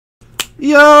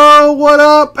Yo, what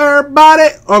up, everybody?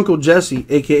 Uncle Jesse,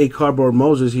 a.k.a. Cardboard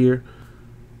Moses here.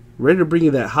 Ready to bring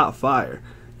you that hot fire.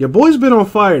 Your boy's been on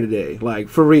fire today, like,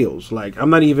 for reals. Like, I'm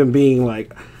not even being,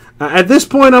 like... At this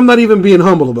point, I'm not even being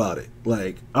humble about it.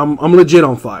 Like, I'm legit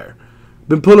on fire.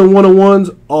 Been pulling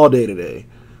one-on-ones all day today.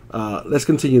 Let's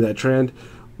continue that trend.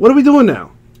 What are we doing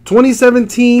now?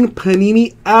 2017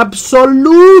 Panini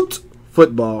Absolute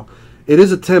Football. It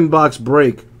is a 10-box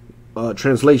break.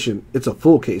 Translation, it's a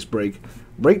full case break.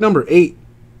 Break number 8,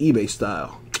 eBay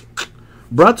style.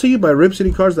 Brought to you by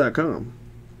RipCityCards.com.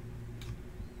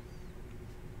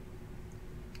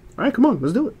 Alright, come on,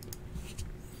 let's do it.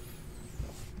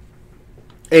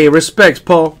 Hey, respects,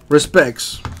 Paul.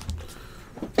 Respects.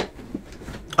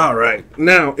 Alright,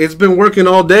 now, it's been working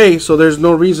all day, so there's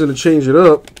no reason to change it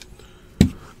up.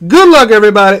 Good luck,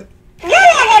 everybody. Good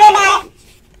luck, everybody.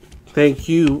 Thank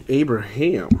you,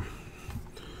 Abraham.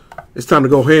 It's time to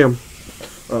go ham.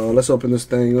 Let's open this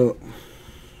thing up.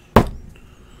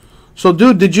 So,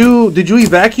 dude, did you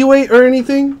evacuate or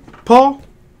anything, Paul?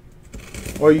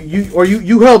 Or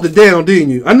you held it down,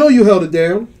 didn't you? I know you held it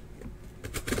down.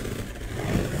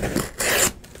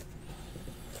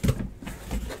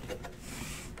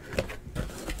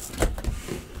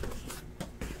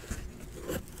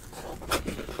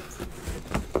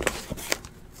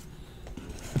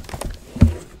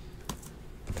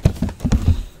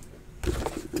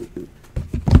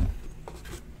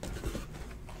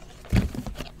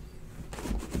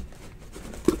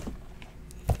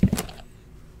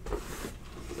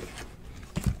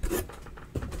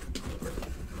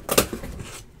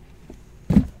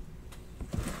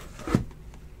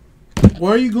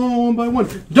 Why are you going one by one?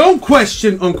 Don't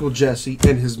question Uncle Jesse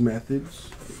and his methods.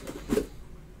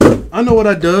 I know what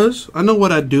I does. I know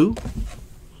what I do.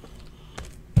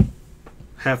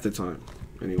 Half the time,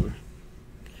 anyway.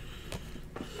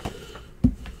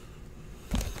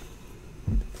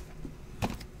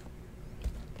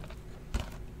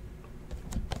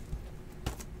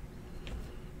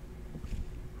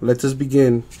 Let us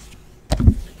begin.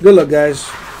 Good luck, guys.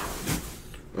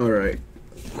 All right.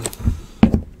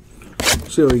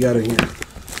 See what we got in here.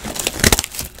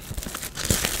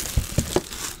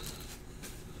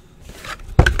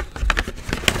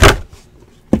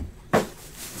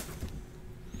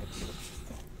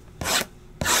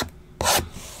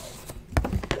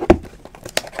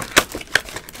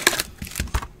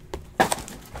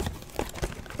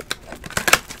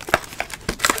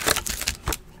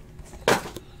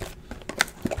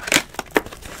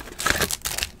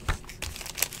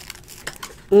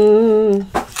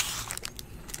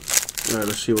 Alright,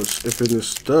 let's see what's if in this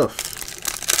stuff.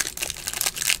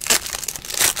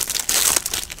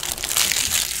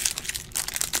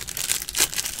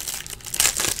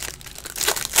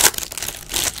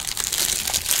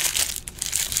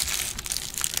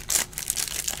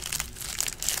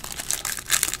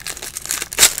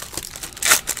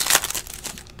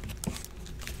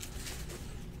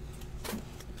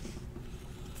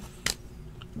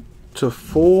 To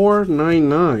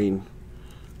 $4.99.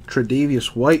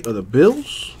 Tre'Davious White of the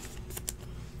Bills.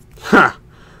 Ha!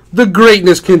 The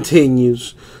greatness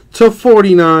continues. To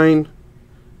 49,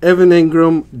 Evan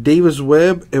Ingram, Davis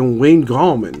Webb, and Wayne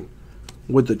Gallman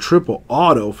with the triple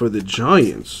auto for the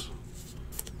Giants.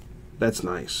 That's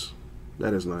nice.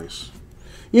 That is nice.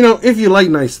 You know, if you like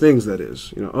nice things, that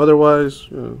is. You know, otherwise,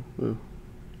 you know,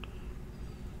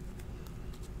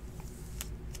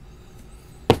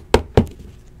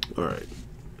 All right.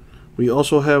 We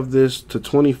also have this to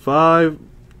 25,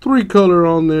 3-color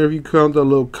on there if you count that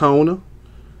little Kona.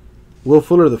 Will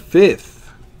Fuller the 5th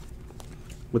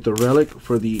with the relic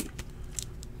for the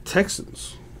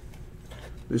Texans.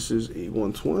 This is a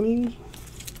 120.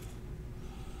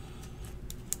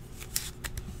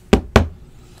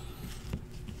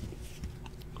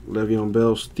 Le'Veon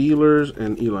Bell Steelers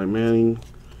and Eli Manning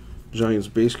Giants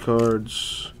base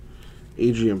cards.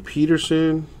 Adrian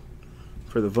Peterson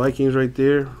for the Vikings right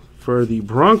there. For the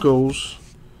Broncos,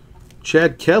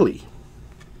 Chad Kelly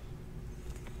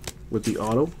with the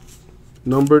auto,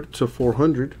 numbered to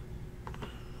 400.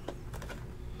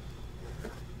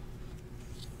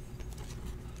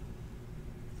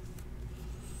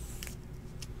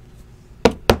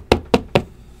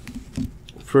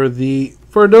 For the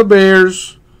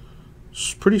Bears,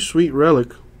 pretty sweet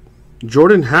relic,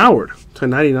 Jordan Howard to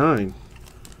 99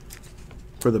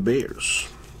 for the Bears.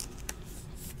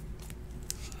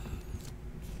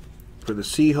 For the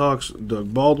Seahawks,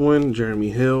 Doug Baldwin,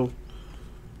 Jeremy Hill.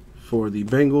 For the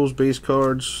Bengals, base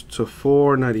cards to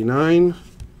 $4.99.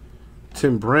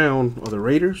 Tim Brown of the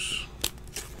Raiders.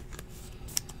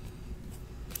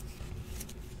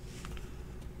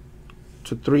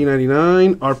 to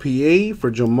 $3.99. RPA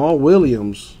for Jamal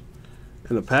Williams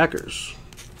and the Packers.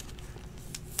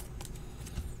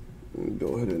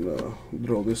 Go ahead and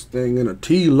throw this thing in a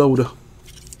T-loader.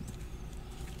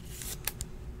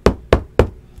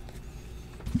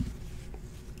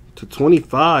 To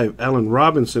 25, Allen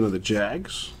Robinson of the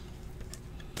Jags.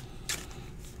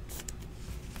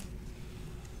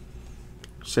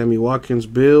 Sammy Watkins,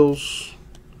 Bills.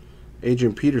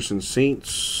 Adrian Peterson,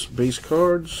 Saints, base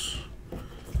cards.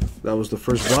 That was the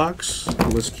first box.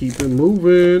 Let's keep it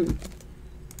moving.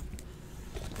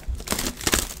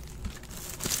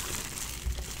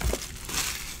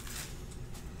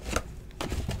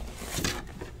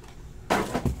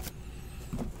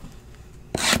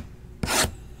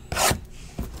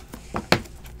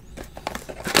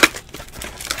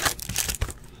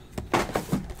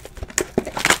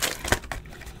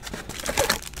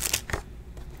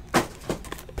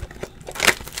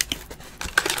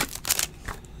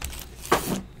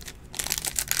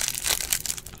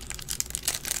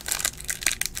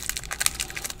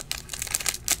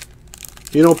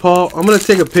 You know, Paul, I'm going to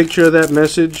take a picture of that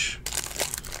message,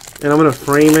 and I'm going to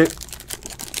frame it,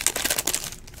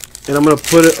 and I'm going to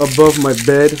put it above my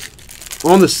bed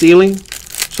on the ceiling,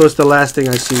 so it's the last thing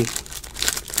I see.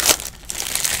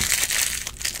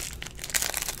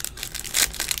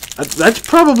 That's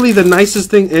probably the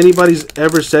nicest thing anybody's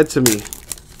ever said to me.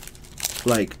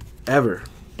 Like, ever.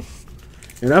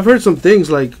 And I've heard some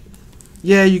things like,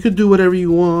 yeah, you could do whatever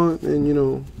you want, and, you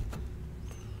know.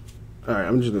 Alright,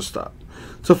 I'm just going to stop.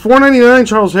 So $4.99,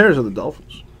 Charles Harris of the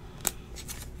Dolphins.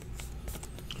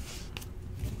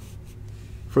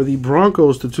 For the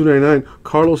Broncos to $2.99,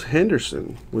 Carlos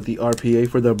Henderson with the RPA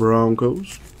for the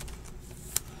Broncos.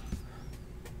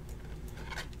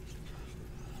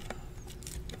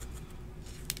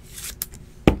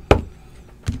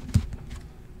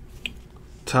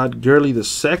 Todd Gurley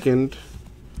II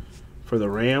for the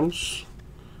Rams.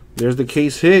 There's the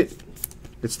case hit.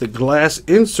 It's the glass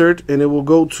insert, and it will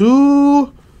go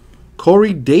to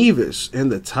Corey Davis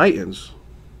and the Titans.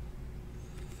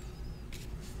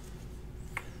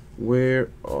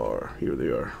 Here they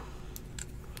are.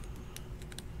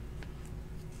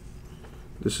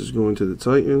 This is going to the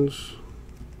Titans.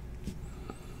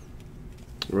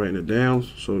 Writing it down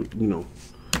so, you know,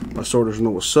 my sorters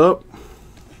know what's up.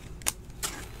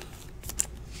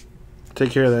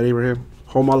 Take care of that, Abraham.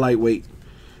 Hold my lightweight.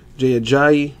 Jay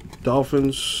Ajayi,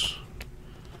 Dolphins.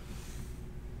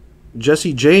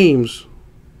 Jesse James,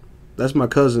 that's my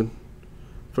cousin,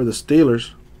 for the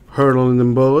Steelers. Hurdling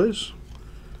them boys.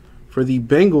 For the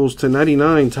Bengals to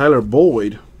 99, Tyler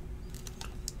Boyd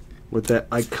with that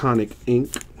iconic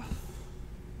ink.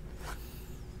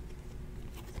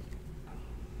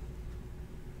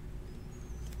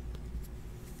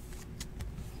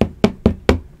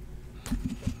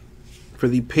 For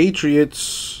the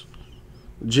Patriots,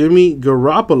 Jimmy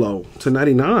Garoppolo to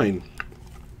 99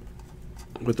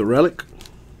 with the relic.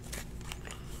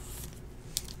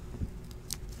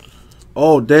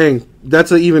 Oh, dang.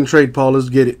 That's an even trade, Paul. Let's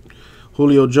get it.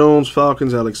 Julio Jones,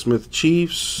 Falcons. Alex Smith,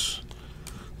 Chiefs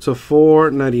to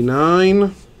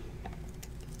 $4.99.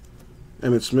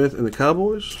 Emmitt Smith and the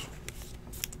Cowboys.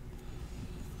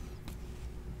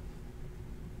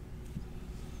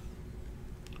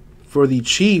 For the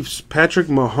Chiefs, Patrick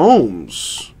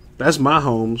Mahomes. That's my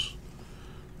Mahomes.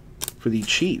 For the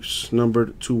Chiefs,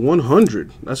 numbered to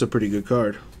 100. That's a pretty good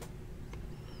card.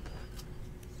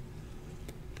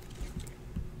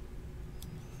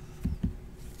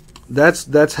 That's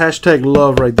hashtag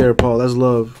love right there, Paul. That's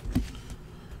love.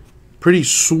 Pretty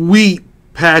sweet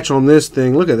patch on this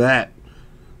thing. Look at that.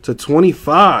 To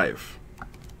 25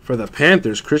 for the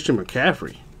Panthers, Christian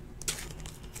McCaffrey.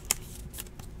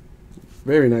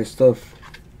 Very nice stuff.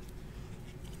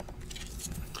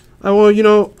 Well, you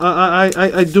know,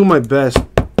 I do my best,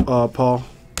 Paul.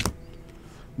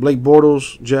 Blake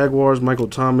Bortles, Jaguars. Michael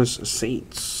Thomas,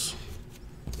 Saints.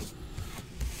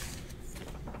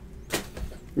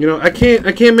 You know, I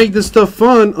can't make this stuff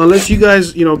fun unless you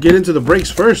guys, you know, get into the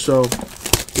breaks first. So,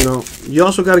 you know, you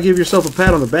also got to give yourself a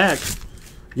pat on the back.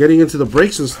 Getting into the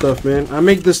breaks and stuff, man. I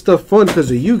make this stuff fun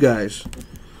because of you guys.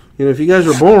 You know, if you guys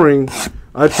were boring,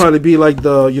 I'd probably be like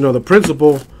the, you know, the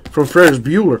principal from Ferris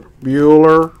Bueller.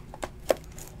 Bueller.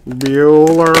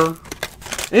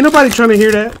 Ain't nobody trying to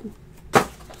hear that.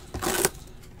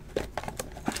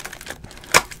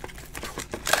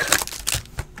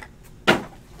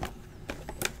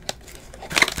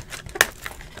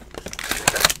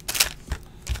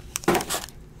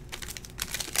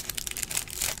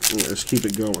 Let's keep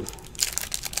it going.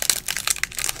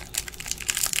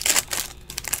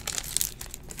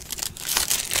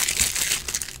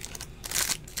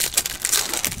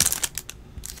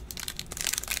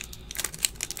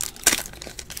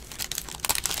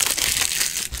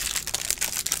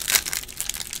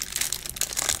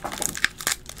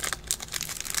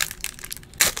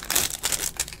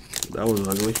 That was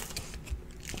ugly.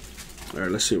 All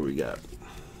right, let's see what we got.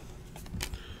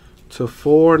 To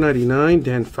 499,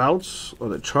 Dan Fouts on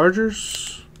the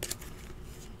Chargers.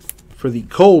 For the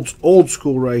Colts, old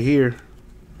school right here.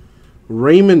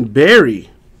 Raymond Berry,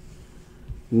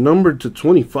 numbered to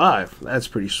 25. That's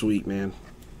pretty sweet, man.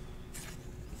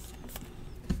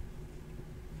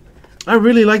 I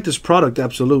really like this product,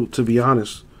 Absolute, to be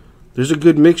honest. There's a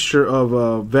good mixture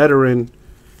of veteran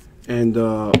and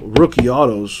rookie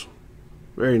autos.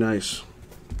 Very nice.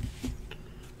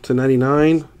 To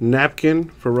 99, napkin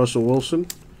for Russell Wilson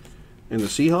and the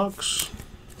Seahawks.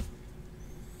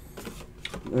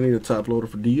 I need a top loader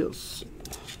for Diaz.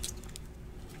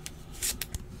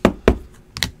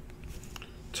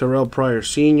 Terrell Pryor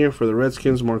Sr. for the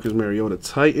Redskins. Marcus Mariota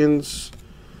Titans.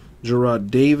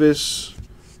 Gerard Davis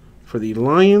for the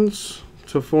Lions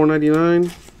to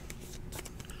 499.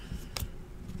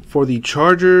 For the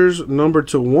Chargers, number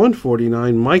to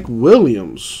 149, Mike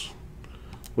Williams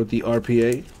with the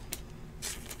RPA.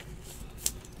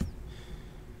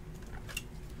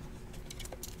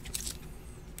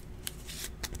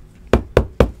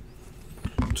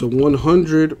 To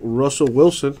 100, Russell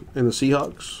Wilson and the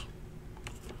Seahawks.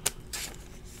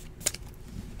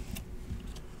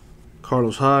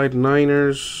 Carlos Hyde,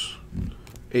 Niners.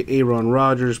 Aaron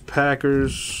Rodgers,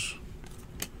 Packers.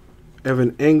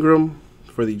 Evan Engram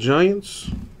for the Giants.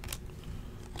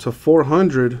 To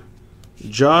 400,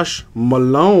 Josh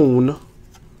Malone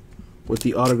with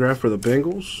the autograph for the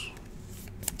Bengals.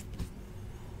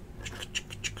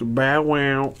 Bow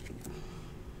wow.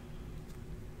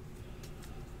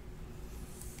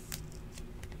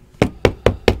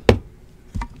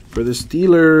 For the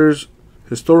Steelers,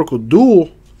 historical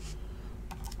duel,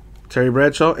 Terry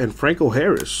Bradshaw and Franco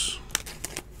Harris.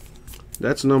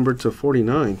 That's numbered to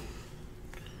 49.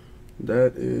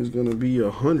 That is going to be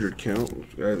 100 count.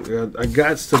 I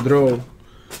got to throw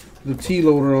the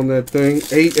T-loader on that thing.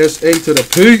 ASA to the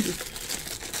P.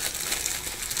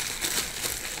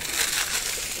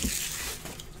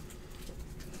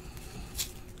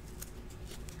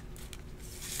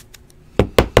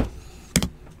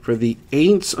 For the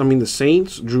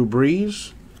Saints, Drew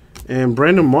Brees and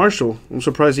Brandon Marshall. I'm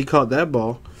surprised he caught that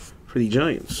ball for the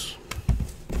Giants.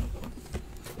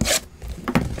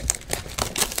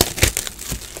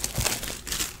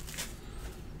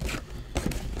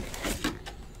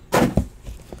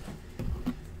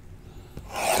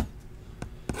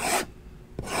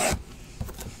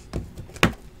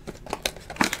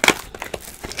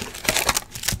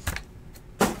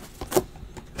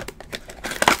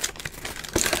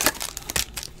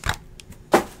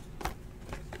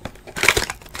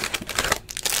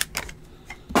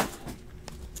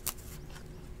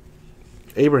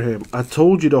 Abraham, I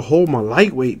told you to hold my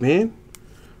lightweight, man.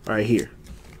 All right, here.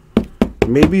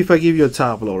 Maybe if I give you a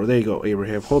top loader. There you go,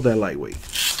 Abraham. Hold that lightweight.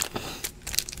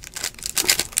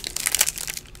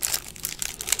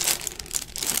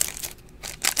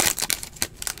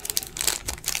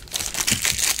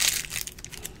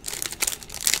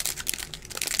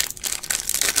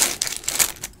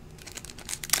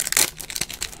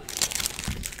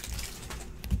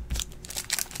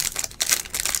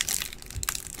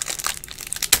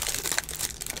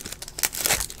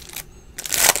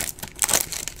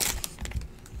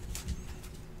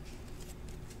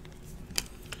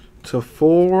 To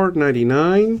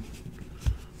 499,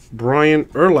 Brian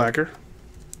Urlacher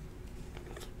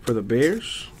for the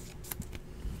Bears.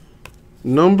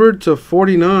 Numbered to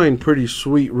 49, pretty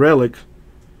sweet relic.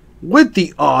 With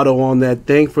the auto on that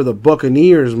thing for the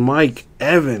Buccaneers, Mike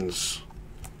Evans.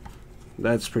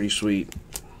 That's pretty sweet.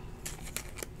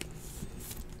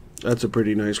 That's a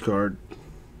pretty nice card.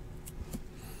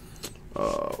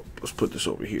 Let's put this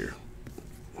over here.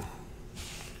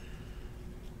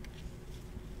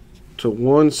 To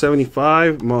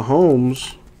 175,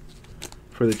 Mahomes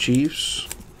for the Chiefs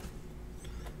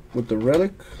with the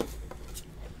relic.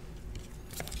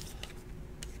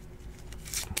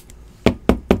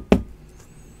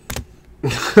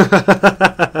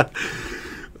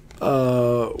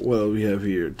 What do we have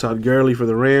here? Todd Gurley for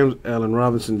the Rams, Allen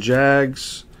Robinson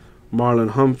Jags, Marlon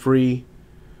Humphrey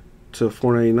to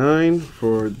 499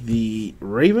 for the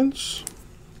Ravens.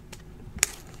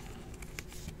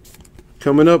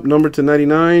 Coming up, number to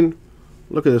 99.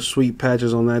 Look at the sweet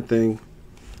patches on that thing.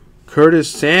 Curtis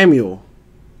Samuel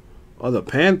of the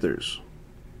Panthers.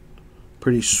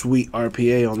 Pretty sweet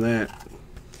RPA on that.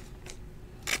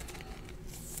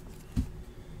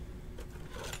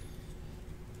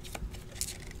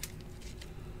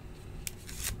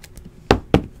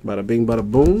 Bada bing, bada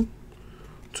boom.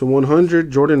 To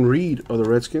 100, Jordan Reed of the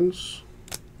Redskins.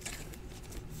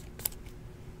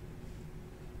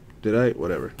 Did I?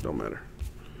 Whatever. Don't matter.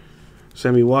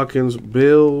 Sammy Watkins,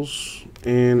 Bills.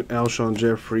 And Alshon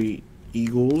Jeffrey,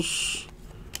 Eagles.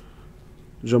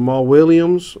 Jamal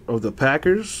Williams of the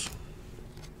Packers.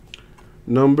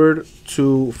 Numbered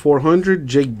to 400,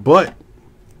 Jake Butt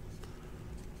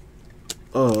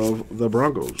of the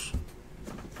Broncos.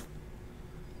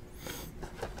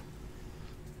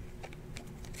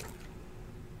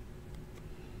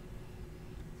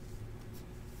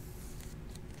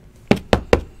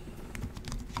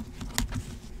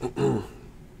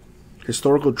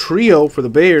 Historical trio for the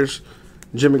Bears.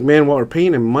 Jim McMahon, Walter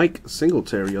Payton, and Mike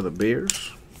Singletary of the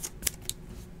Bears.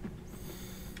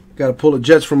 Got to pull the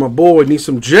Jets from my boy. Need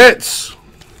some Jets.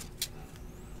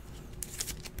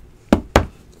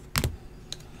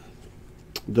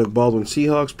 Doug Baldwin,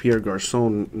 Seahawks. Pierre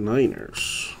Garcon,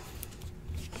 Niners.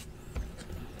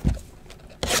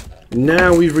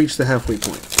 Now we've reached the halfway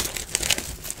point.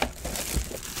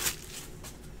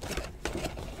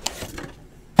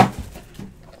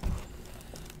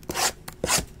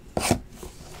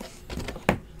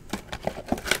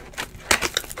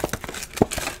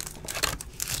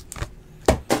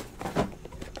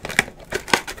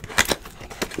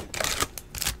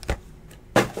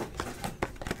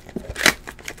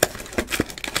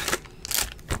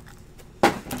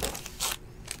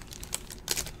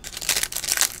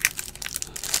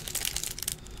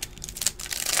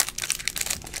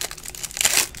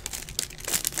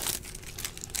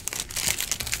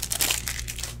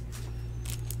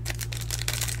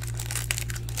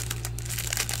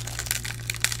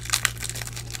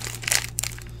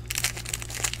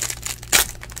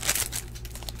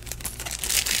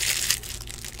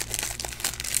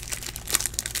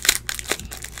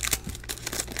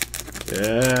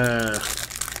 Yeah.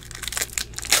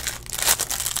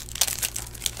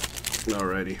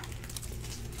 Alrighty.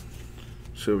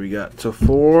 So we got to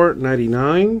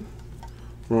 499,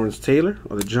 Lawrence Taylor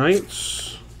of the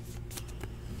Giants.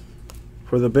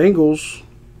 For the Bengals,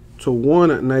 to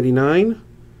 199,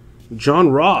 John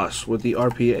Ross with the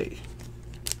RPA.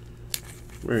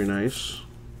 Very nice.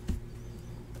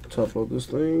 Top load this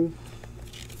thing.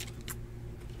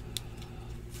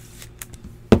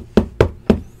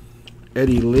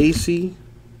 Eddie Lacy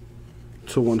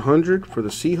to 100 for the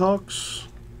Seahawks.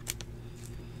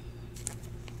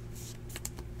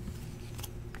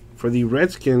 For the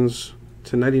Redskins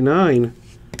to 99,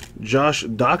 Josh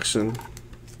Doxson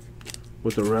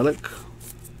with the relic.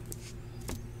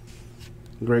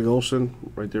 Greg Olsen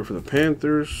right there for the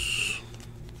Panthers.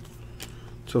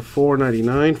 To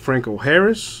 499, Franco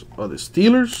Harris of the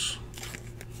Steelers.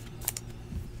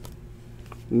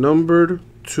 Numbered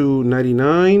to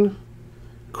 99,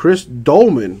 Chris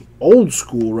Dolman, old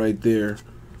school right there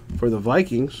for the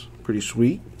Vikings. Pretty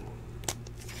sweet.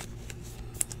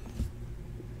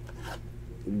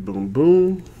 Boom,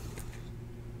 boom.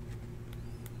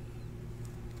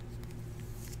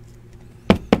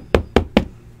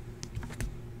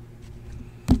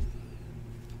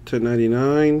 To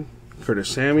 99, Curtis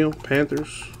Samuel,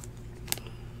 Panthers.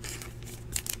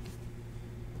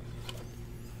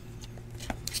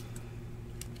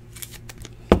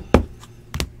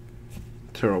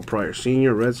 Terrell Pryor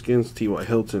Sr., Redskins. T.Y.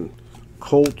 Hilton,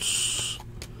 Colts.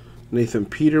 Nathan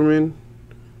Peterman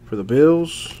for the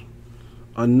Bills.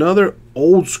 Another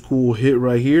old school hit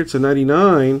right here to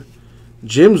 99.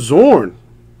 Jim Zorn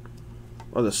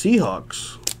of the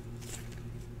Seahawks.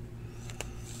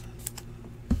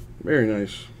 Very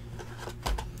nice.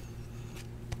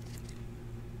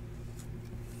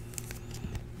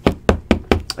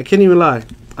 I can't even lie.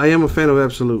 I am a fan of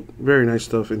Absolute. Very nice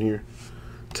stuff in here.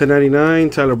 1099,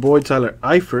 Tyler Boyd, Tyler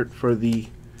Eifert for the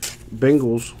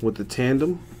Bengals with the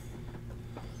tandem.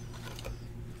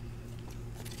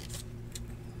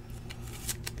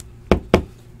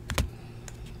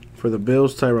 For the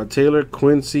Bills, Tyrod Taylor,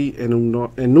 Quincy, and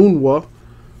Enunwa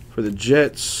for the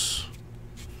Jets.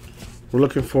 We're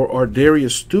looking for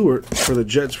Ardarius Stewart for the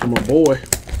Jets from a boy.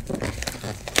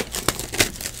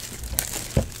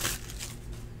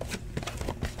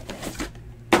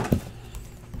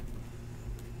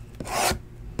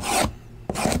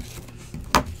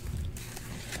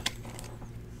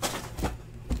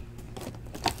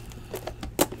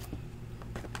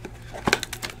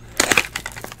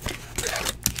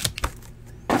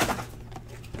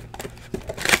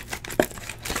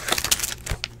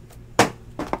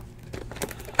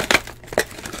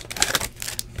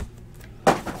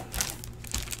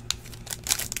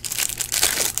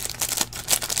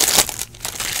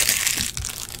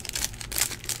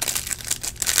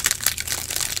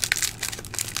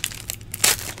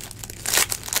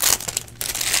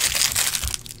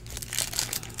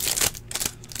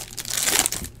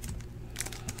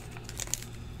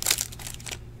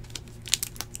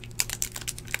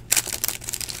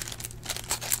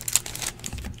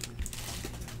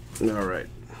 All right.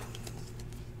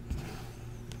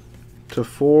 To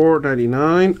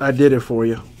 4.99. I did it for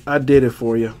you. I did it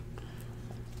for you.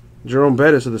 Jerome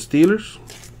Bettis of the Steelers.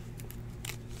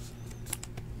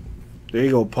 There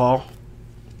you go, Paul.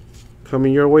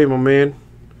 Coming your way, my man.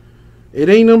 It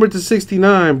ain't numbered to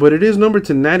 69, but it is numbered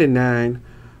to 99.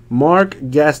 Mark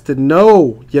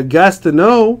Gastineau. You got to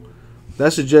know.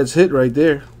 That's a Jets hit right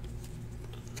there.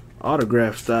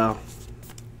 Autograph style.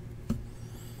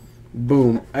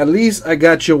 Boom. At least I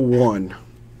got you one.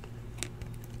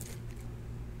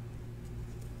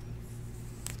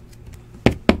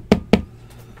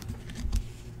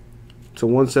 To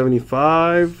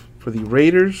 175 for the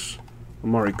Raiders.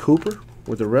 Amari Cooper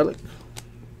with the relic.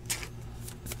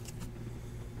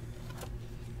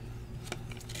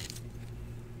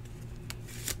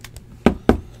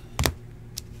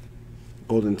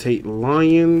 Golden Tate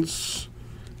Lions.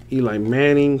 Eli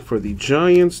Manning for the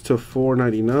Giants to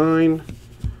 4.99.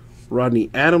 Rodney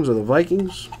Adams of the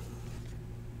Vikings.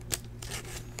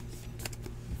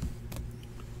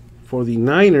 For the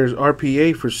Niners,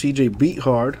 RPA for CJ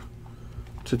Beathard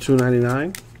to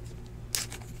 2.99.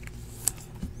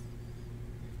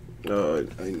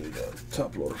 I need a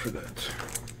top loader for that.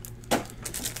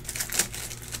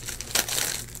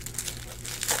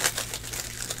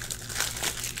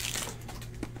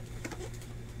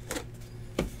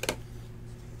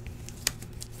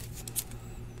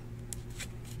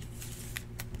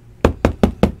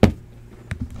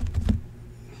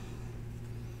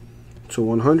 To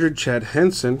 100, Chad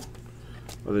Henson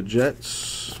of the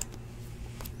Jets.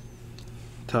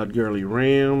 Todd Gurley,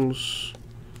 Rams.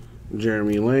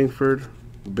 Jeremy Langford,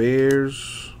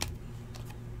 Bears.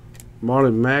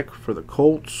 Marlon Mack for the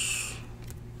Colts.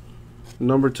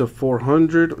 Number to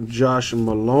 400, Josh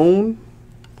Malone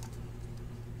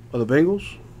of the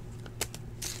Bengals.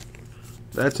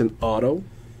 That's an auto.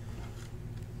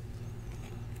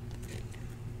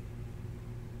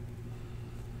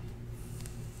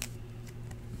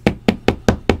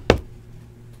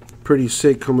 Pretty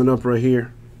sick coming up right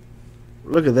here.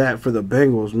 Look at that for the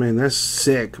Bengals, man. That's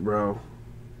sick, bro.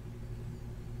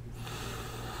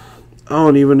 I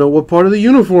don't even know what part of the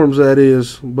uniforms that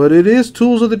is, but it is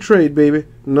Tools of the Trade, baby.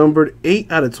 Numbered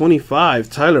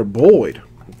 8/25, Tyler Boyd.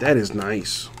 That is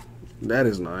nice. That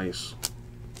is nice.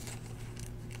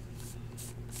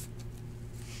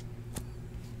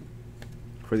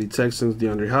 For the Texans,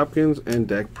 DeAndre Hopkins and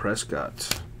Dak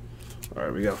Prescott. All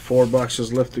right, we got 4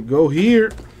 boxes left to go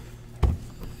here.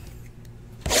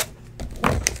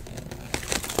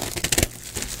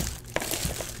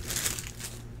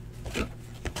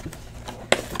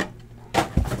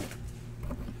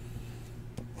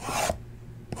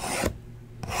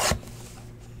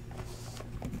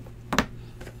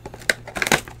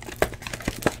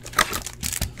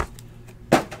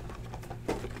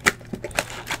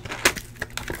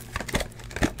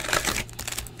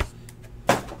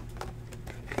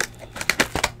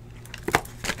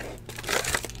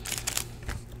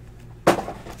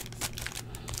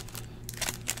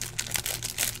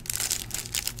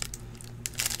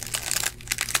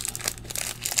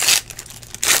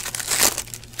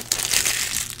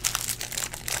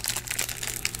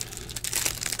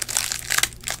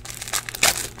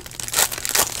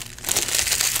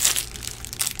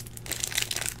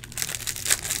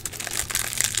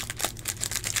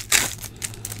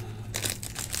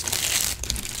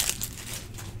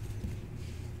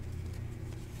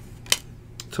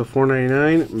 To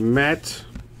 4.99, Matt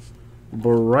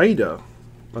Breida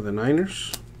of the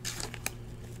Niners.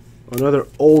 Another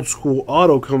old school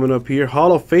auto coming up here.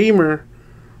 Hall of Famer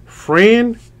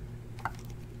Fran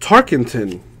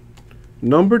Tarkenton,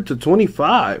 numbered to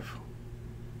 25,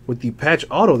 with the patch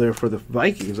auto there for the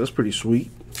Vikings. That's pretty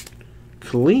sweet.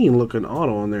 Clean looking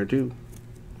auto on there too.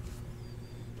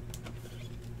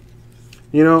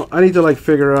 You know, I need to like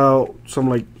figure out some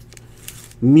like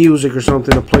music or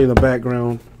something to play in the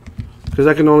background, because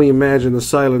I can only imagine the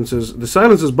silence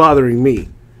is bothering me.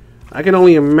 I can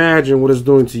only imagine what it's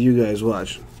doing to you guys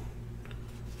watching.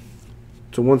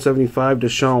 To 175,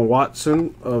 Deshaun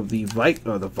Watson of the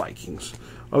Vikings,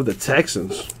 of the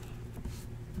Texans.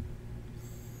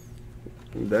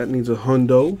 That needs a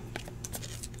hundo.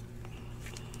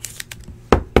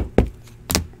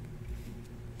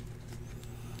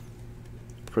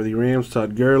 For the Rams,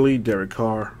 Todd Gurley, Derek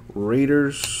Carr,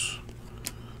 Raiders.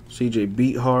 CJ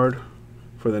Beathard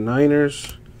for the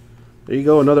Niners. There you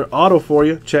go, another auto for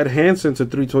you. Chad Hansen to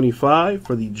 325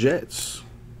 for the Jets.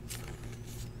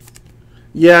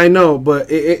 Yeah, I know, but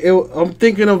I'm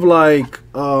thinking of like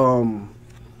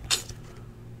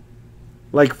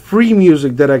free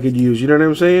music that I could use. You know what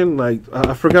I'm saying? Like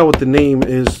I forgot what the name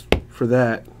is for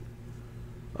that.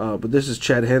 But this is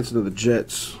Chad Hansen of the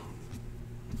Jets.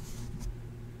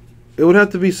 It would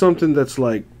have to be something that's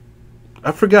like,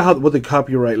 I forgot what the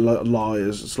copyright law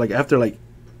is. It's like after like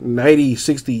 90,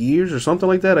 60 years or something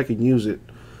like that, I can use it.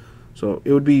 So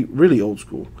it would be really old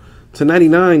school. To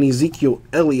 99, Ezekiel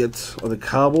Elliott of the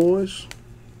Cowboys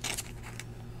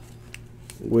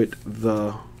with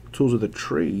the Tools of the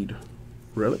Trade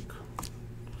relic.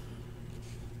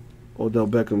 Odell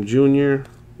Beckham Jr.,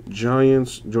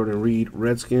 Giants, Jordan Reed,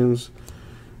 Redskins,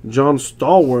 John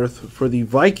Stallworth for the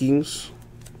Vikings,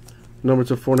 number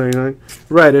to 499.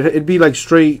 Right, it'd be like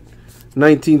straight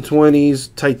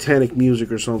 1920s Titanic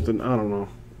music or something. I don't know.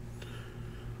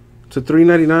 To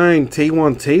 399,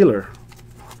 Taywan Taylor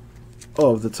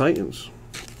of the Titans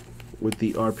with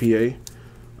the RPA.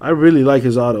 I really like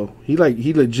his auto. He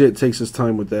legit takes his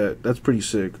time with that. That's pretty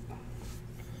sick.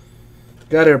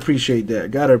 Gotta appreciate that.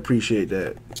 Gotta appreciate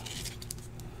that.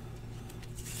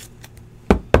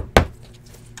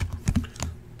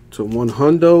 To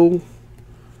 100,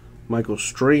 Michael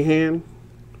Strahan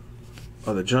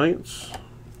of the Giants.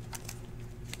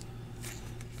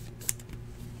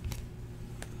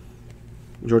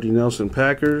 Jordy Nelson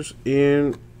Packers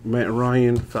and Matt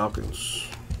Ryan Falcons.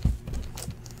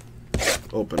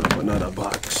 Open up another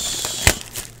box.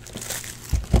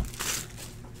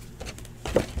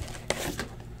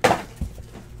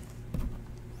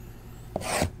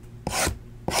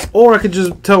 Or I could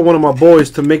just tell one of my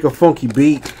boys to make a funky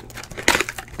beat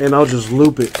and I'll just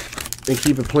loop it and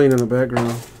keep it playing in the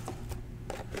background.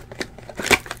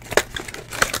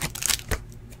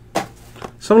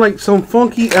 Some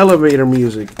funky elevator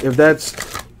music. If that's,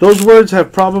 those words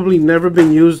have probably never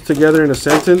been used together in a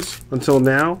sentence until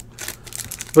now.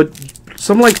 But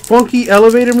some like funky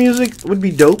elevator music would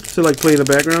be dope to like play in the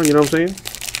background, you know what I'm saying?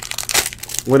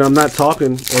 When I'm not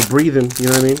talking or breathing, you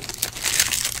know what I mean?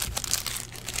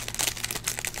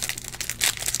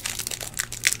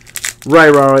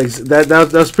 Right.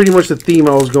 That's pretty much the theme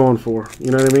I was going for,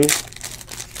 you know what I mean?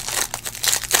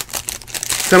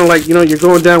 Kind of like, you know, you're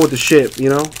going down with the ship, you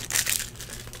know?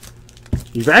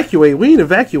 Evacuate? We ain't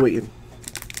evacuating.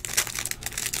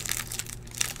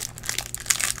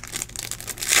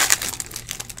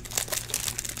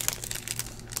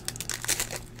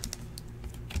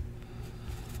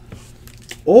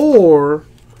 Or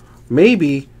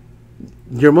maybe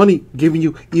your money giving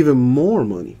you even more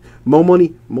money. More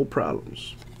money, more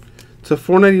problems. To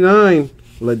 499,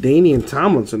 LaDainian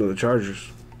Tomlinson of the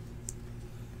Chargers.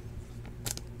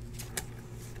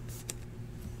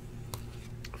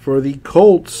 For the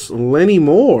Colts, Lenny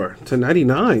Moore to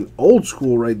 99. Old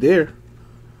school right there.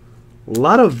 A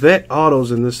lot of vet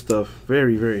autos in this stuff.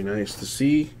 Very, very nice to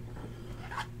see.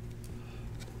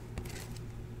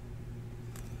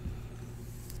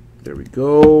 There we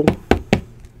go.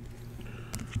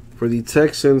 For the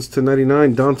Texans to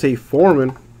 99, Dante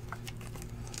Foreman.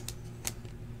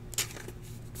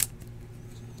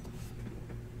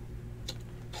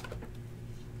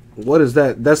 What is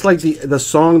that? That's like the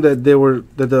song that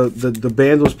the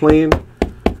band was playing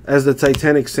as the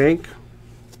Titanic sank.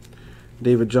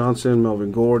 David Johnson,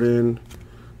 Melvin Gordon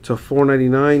to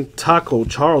 499. Taco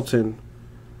Charlton.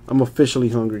 I'm officially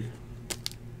hungry.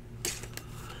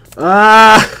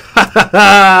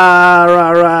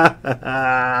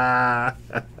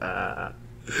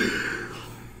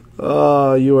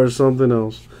 Oh, you are something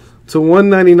else. To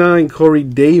 199, Corey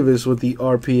Davis with the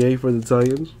RPA for the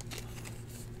Titans.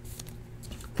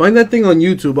 Find that thing on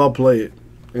YouTube. I'll play it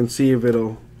and see if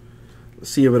it'll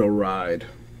ride.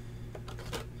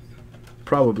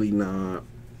 Probably not.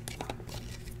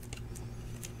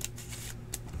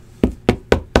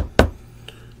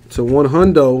 To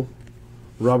 100,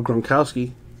 Rob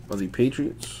Gronkowski of the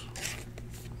Patriots.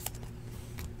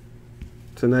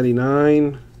 To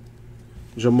 99,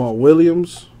 Jamal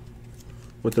Williams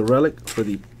with the relic for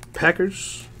the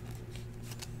Packers.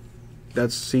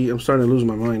 See, I'm starting to lose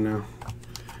my mind now.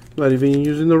 Not even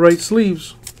using the right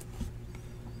sleeves.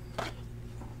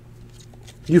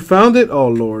 You found it? Oh,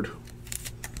 Lord.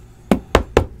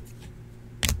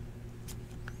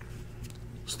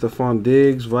 Stephon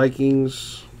Diggs,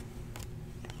 Vikings.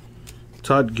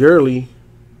 Todd Gurley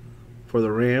for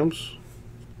the Rams.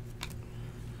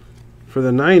 For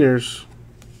the Niners,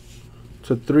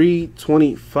 to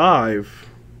 325,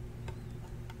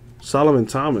 Solomon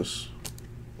Thomas.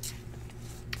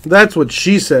 That's what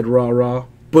she said, rah-rah.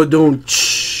 But don't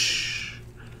shh.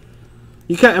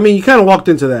 You kind of walked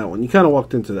into that one.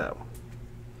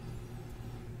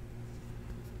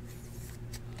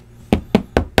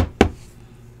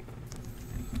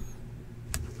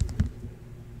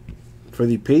 For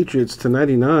the Patriots to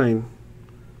 99,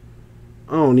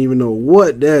 I don't even know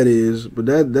what that is, but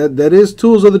that is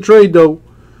tools of the trade though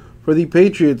for the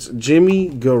Patriots. Jimmy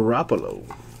Garoppolo.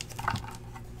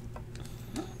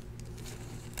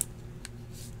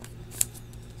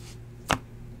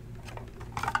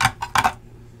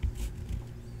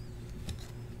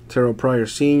 Terrell Pryor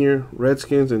Sr.,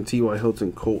 Redskins, and T.Y.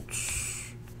 Hilton,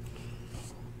 Colts.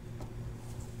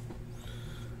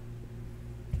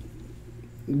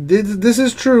 This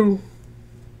is true.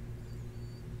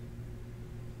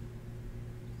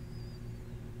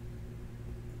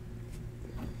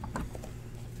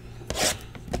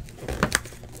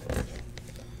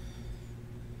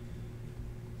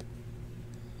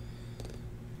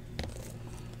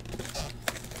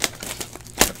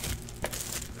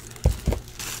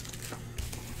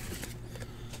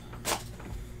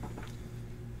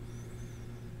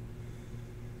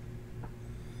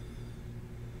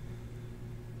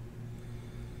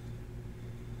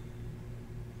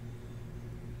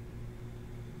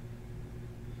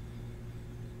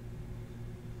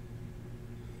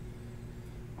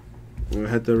 I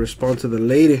had to respond to the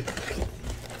lady.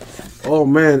 Oh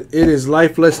man, it is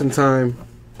life lesson time.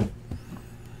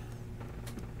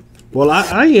 Well,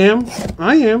 I am.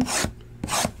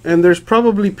 And there's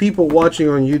probably people watching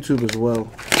on YouTube as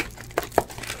well.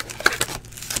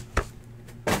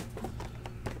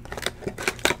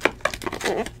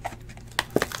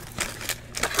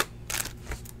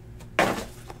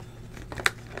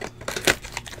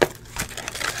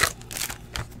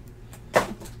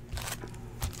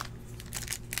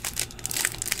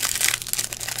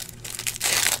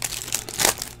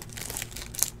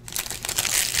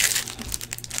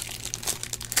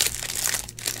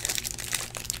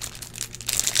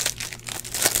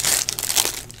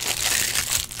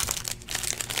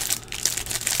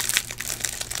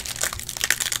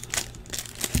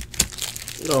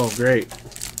 Oh, great.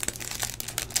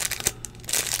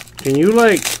 Can you,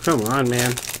 like, come on,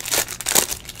 man.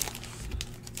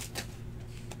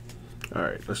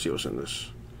 Alright, let's see what's in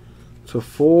this. So,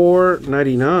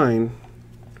 $4.99,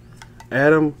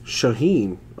 Adam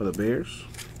Shaheen of the Bears.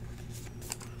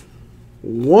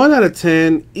 1 out of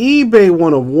 10, eBay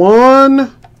 1 of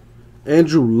 1,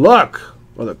 Andrew Luck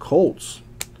of the Colts.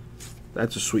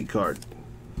 That's a sweet card.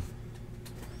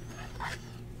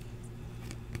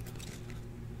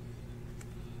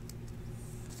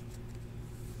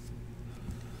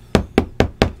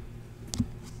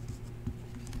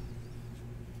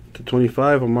 To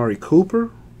 25, Amari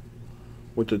Cooper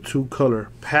with the 2-color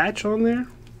patch on there.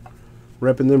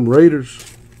 Repping them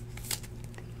Raiders.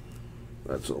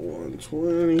 That's a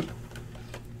 120.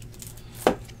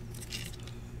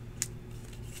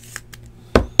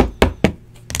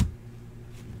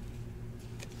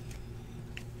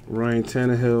 Ryan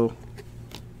Tannehill,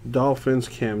 Dolphins.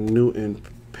 Cam Newton,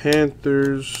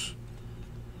 Panthers.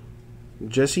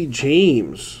 Jesse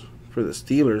James for the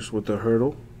Steelers with the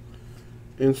hurdle.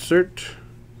 Insert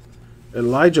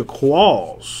Elijah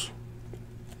Qualls,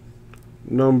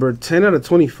 number 10 out of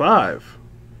 25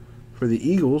 for the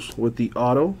Eagles with the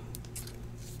auto.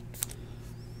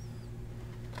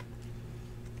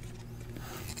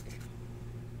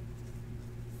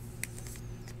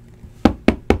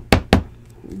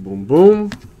 Boom,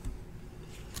 boom.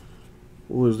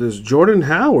 Who is this? Jordan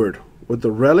Howard with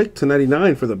the relic to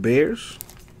 99 for the Bears.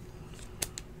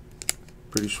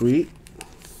 Pretty sweet.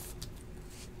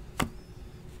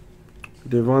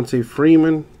 Devontae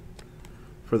Freeman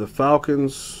for the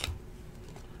Falcons.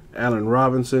 Allen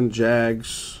Robinson,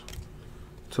 Jags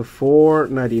to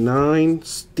 4.99.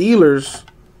 Steelers,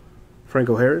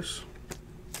 Franco Harris.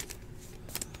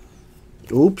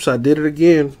 Oops, I did it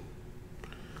again.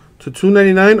 To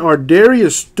 2.99,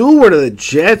 Ardarius Stewart of the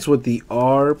Jets with the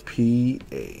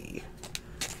RPA.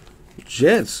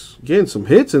 Jets getting some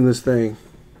hits in this thing.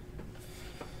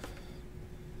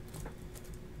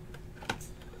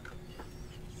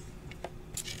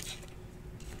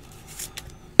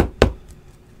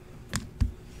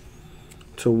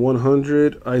 To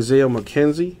 100, Isaiah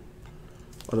McKenzie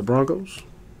of the Broncos.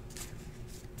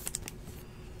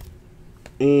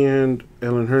 And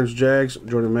Ellen Hearns, Jags.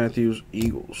 Jordan Matthews,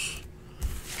 Eagles.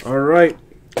 All right.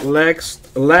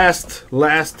 Last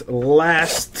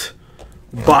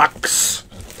box.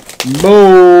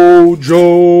 Mojo.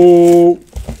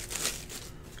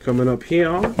 Coming up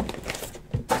here.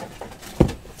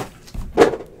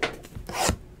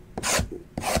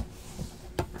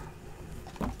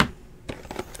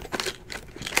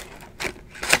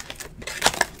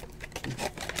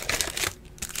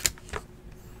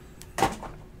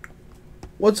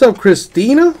 What's up,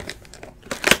 Christina?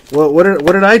 What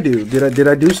did I do? Did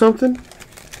I do something?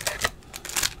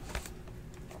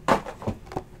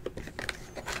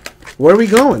 Where are we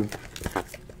going?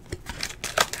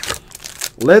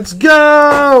 Let's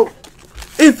go!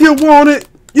 If you want it,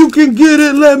 you can get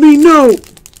it. Let me know.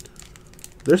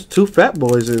 There's 2 fat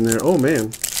boys in there. Oh,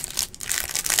 man.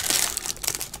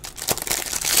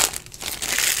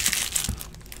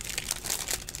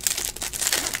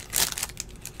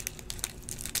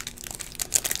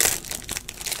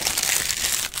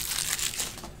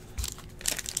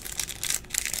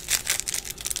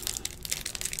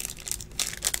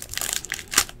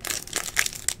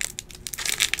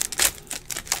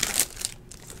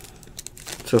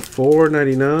 To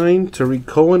 $4.99, Tariq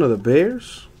Cohen of the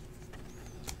Bears.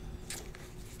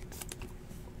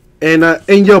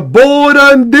 And your boy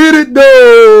done did it,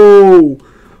 though,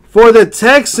 for the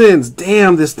Texans.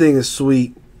 Damn, this thing is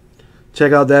sweet.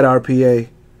 Check out that RPA.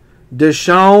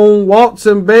 Deshaun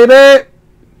Watson, baby.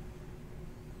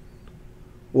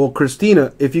 Well,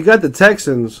 Christina, if you got the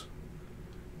Texans,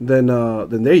 then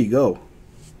there you go.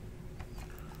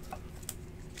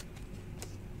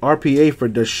 RPA for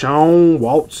Deshaun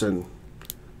Watson.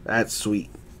 That's sweet.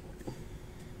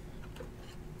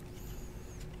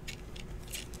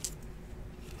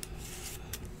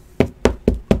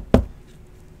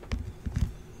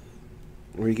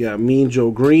 We got Mean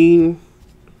Joe Green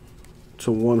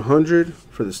to 100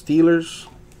 for the Steelers.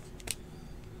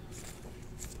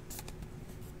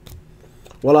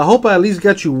 Well, I hope I at least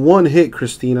got you 1 hit,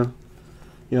 Christina.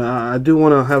 You know, I do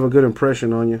want to have a good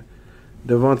impression on you.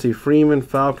 Devontae Freeman,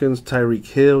 Falcons. Tyreek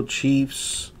Hill,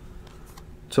 Chiefs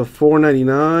to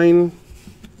 $4.99.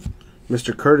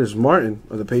 Mr. Curtis Martin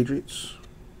of the Patriots.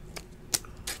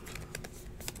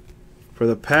 For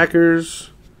the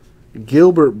Packers,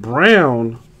 Gilbert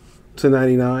Brown to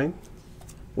 99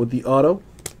 with the auto.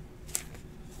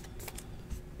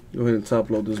 Go ahead and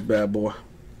top load this bad boy.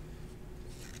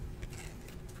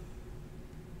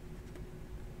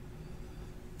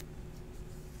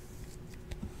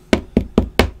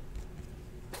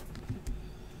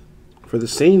 For the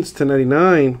Saints to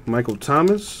 99, Michael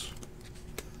Thomas.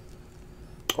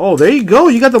 Oh, there you go.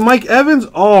 You got the Mike Evans.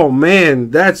 Oh,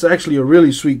 man. That's actually a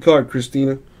really sweet card,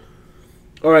 Christina.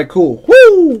 All right, cool.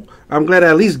 Woo! I'm glad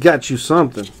I at least got you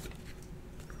something.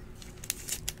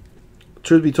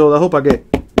 Truth be told, I hope I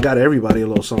got everybody a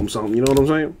little something, something. You know what I'm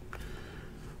saying?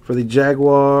 For the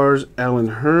Jaguars, Allen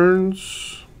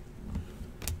Hurns.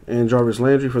 And Jarvis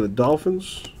Landry for the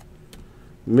Dolphins.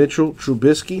 Mitchell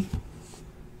Trubisky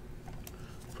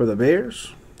for the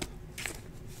Bears.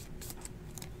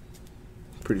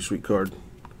 Pretty sweet card.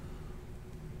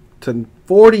 To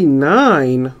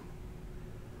 49,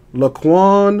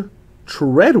 Laquan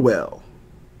Treadwell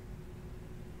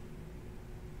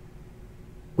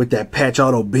with that patch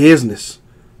auto business.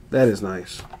 That is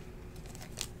nice.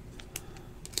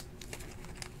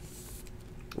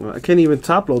 Well, I can't even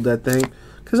top load that thing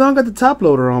because I don't got the top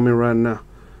loader on me right now.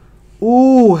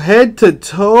 Ooh, head to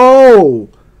toe.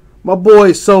 My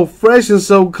boy's so fresh and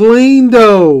so clean,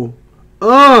 though.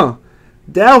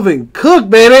 Dalvin Cook,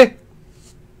 baby.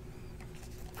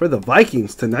 For the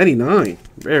Vikings to 99.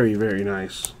 Very, very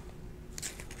nice.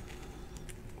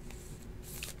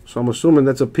 So I'm assuming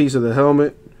that's a piece of the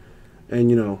helmet. And,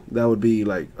 you know, that would be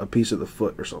like a piece of the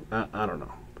foot or something. I don't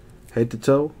know. Head to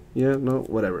toe? Yeah, no,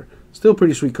 whatever. Still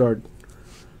pretty sweet card.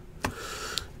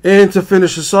 And to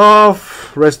finish us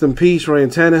off, rest in peace,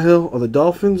 Ryan Tannehill of the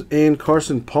Dolphins and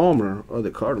Carson Palmer of the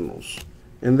Cardinals.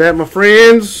 And that, my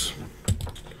friends,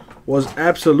 was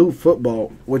Absolute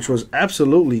Football, which was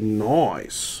absolutely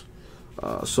nice.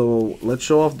 So let's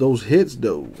show off those hits,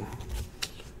 though.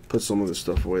 Put some of this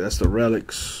stuff away. That's the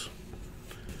relics.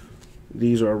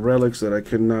 These are relics that I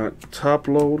cannot top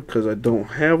load because I don't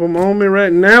have them on me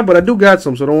right now. But I do got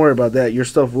some, so don't worry about that. Your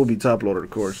stuff will be top loaded, of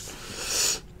course.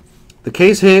 The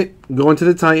case hit going to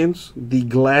the Titans. The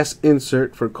glass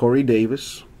insert for Corey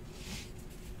Davis.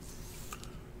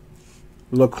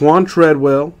 Laquan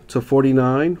Treadwell to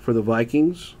 49 for the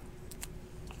Vikings.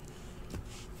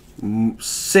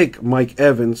 Sick Mike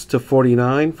Evans to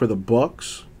 49 for the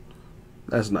Bucks.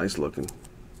 That's nice looking.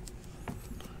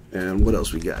 And what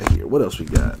else we got here? What else we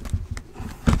got?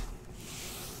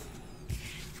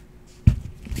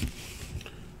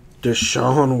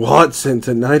 Deshaun Watson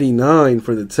to 99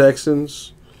 for the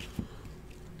Texans.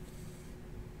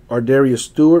 Ardarius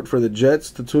Stewart for the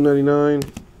Jets to 299.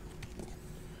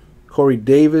 Corey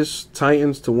Davis,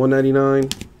 Titans to 199.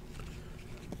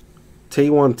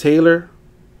 Taywan Taylor,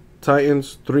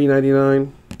 Titans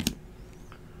 399.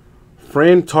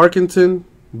 Fran Tarkenton,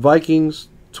 Vikings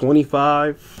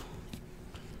 25.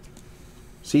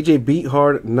 CJ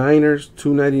Beathard, Niners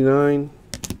 299.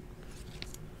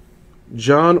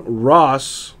 John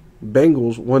Ross,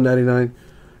 Bengals 199.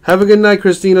 Have a good night,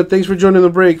 Christina. Thanks for joining the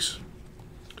breaks.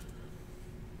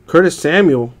 Curtis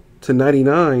Samuel to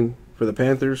 99 for the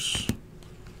Panthers.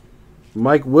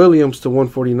 Mike Williams to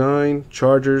 149,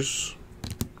 Chargers.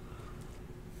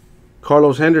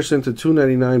 Carlos Henderson to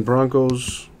 299,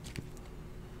 Broncos.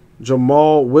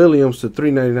 Jamal Williams to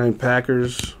 399,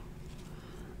 Packers.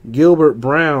 Gilbert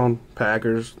Brown,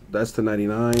 Packers. That's to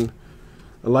 99.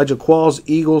 Elijah Qualls,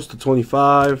 Eagles to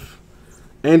 25.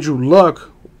 Andrew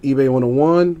Luck, eBay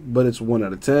 101, but it's 1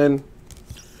 out of 10.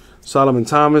 Solomon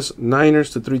Thomas,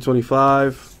 Niners to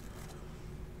 325.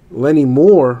 Lenny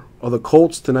Moore of the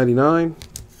Colts to 99.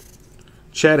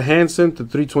 Chad Hansen to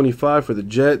 325 for the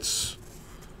Jets.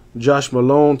 Josh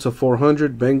Malone to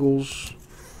 400, Bengals.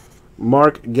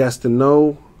 Mark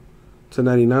Gastineau to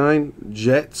 99,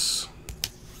 Jets.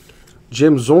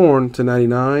 Jim Zorn to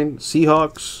 99,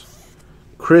 Seahawks.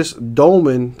 Chris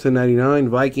Dolman to 99,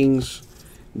 Vikings.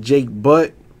 Jake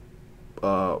Butt,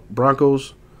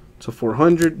 Broncos to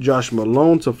 400. Josh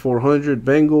Malone to 400,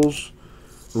 Bengals.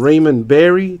 Raymond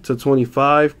Berry to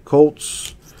 25,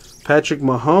 Colts. Patrick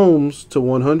Mahomes to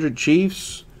 100,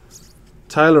 Chiefs.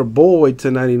 Tyler Boyd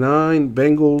to 99,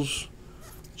 Bengals.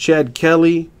 Chad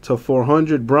Kelly to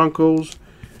 400, Broncos.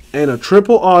 And a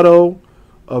triple auto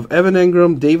of Evan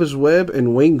Engram, Davis Webb,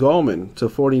 and Wayne Gallman to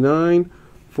 49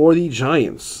 for the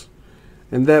Giants.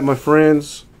 And that, my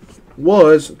friends,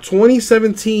 was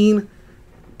 2017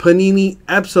 Panini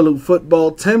Absolute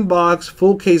Football 10 box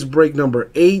full case break number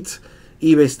 8,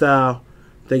 eBay style.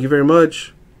 Thank you very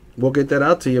much. We'll get that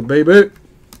out to you, baby.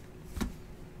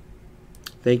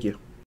 Thank you.